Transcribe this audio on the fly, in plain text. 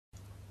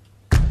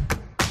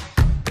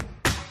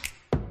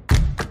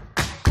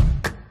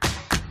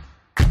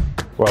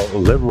Well,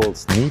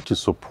 liberals need to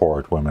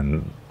support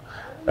women.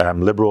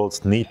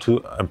 Liberals need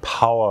to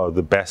empower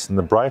the best and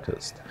the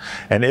brightest.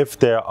 And if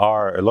there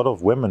are a lot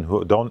of women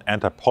who don't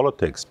enter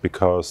politics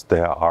because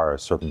there are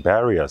certain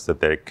barriers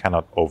that they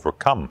cannot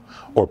overcome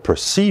or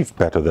perceive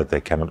better that they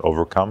cannot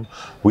overcome,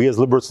 we as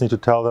liberals need to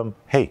tell them,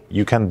 hey,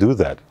 you can do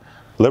that.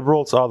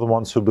 Liberals are the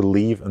ones who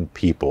believe in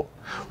people.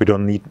 We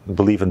don't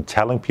believe in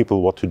telling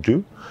people what to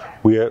do.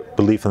 We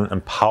believe in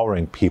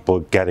empowering people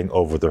getting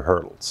over the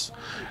hurdles.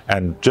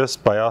 And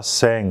just by us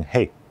saying,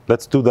 hey,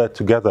 let's do that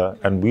together,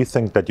 and we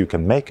think that you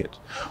can make it,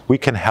 we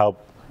can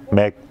help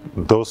make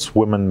those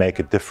women make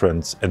a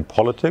difference in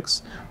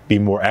politics, be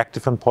more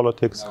active in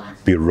politics,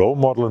 be a role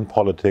model in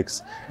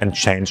politics, and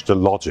change the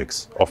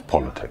logics of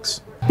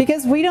politics.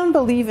 Because we don't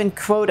believe in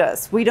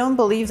quotas. We don't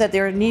believe that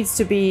there needs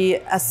to be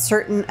a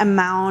certain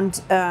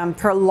amount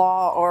per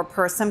law or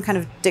per some kind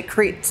of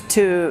decree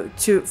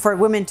for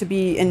women to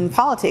be in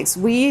politics.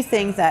 We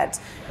think that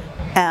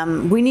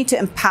we need to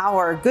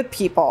empower good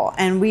people,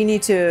 and we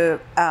need to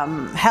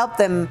help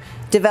them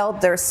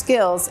develop their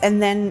skills,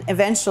 and then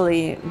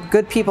eventually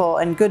good people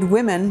and good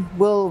women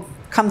will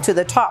come to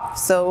the top.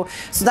 So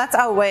that's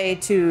our way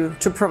to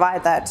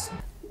provide that.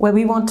 Well,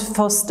 we want to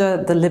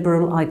foster the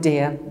liberal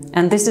idea,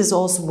 and this is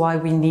also why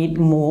we need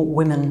more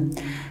women.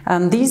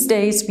 These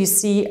days we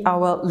see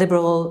our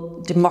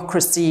liberal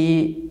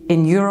democracy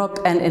in Europe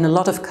and in a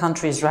lot of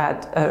countries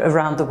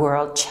around the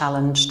world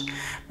challenged.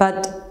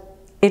 But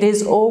it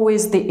is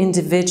always the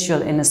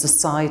individual in a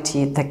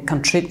society that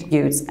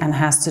contributes and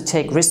has to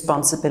take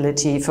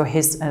responsibility for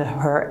his or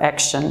her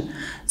action.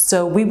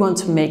 So we want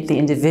to make the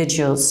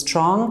individual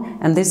strong,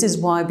 and this is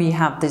why we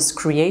have this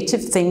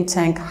creative think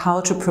tank, how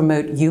to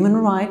promote human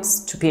rights,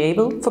 to be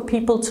able for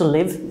people to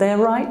live their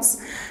rights,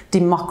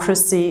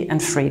 democracy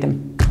and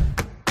freedom.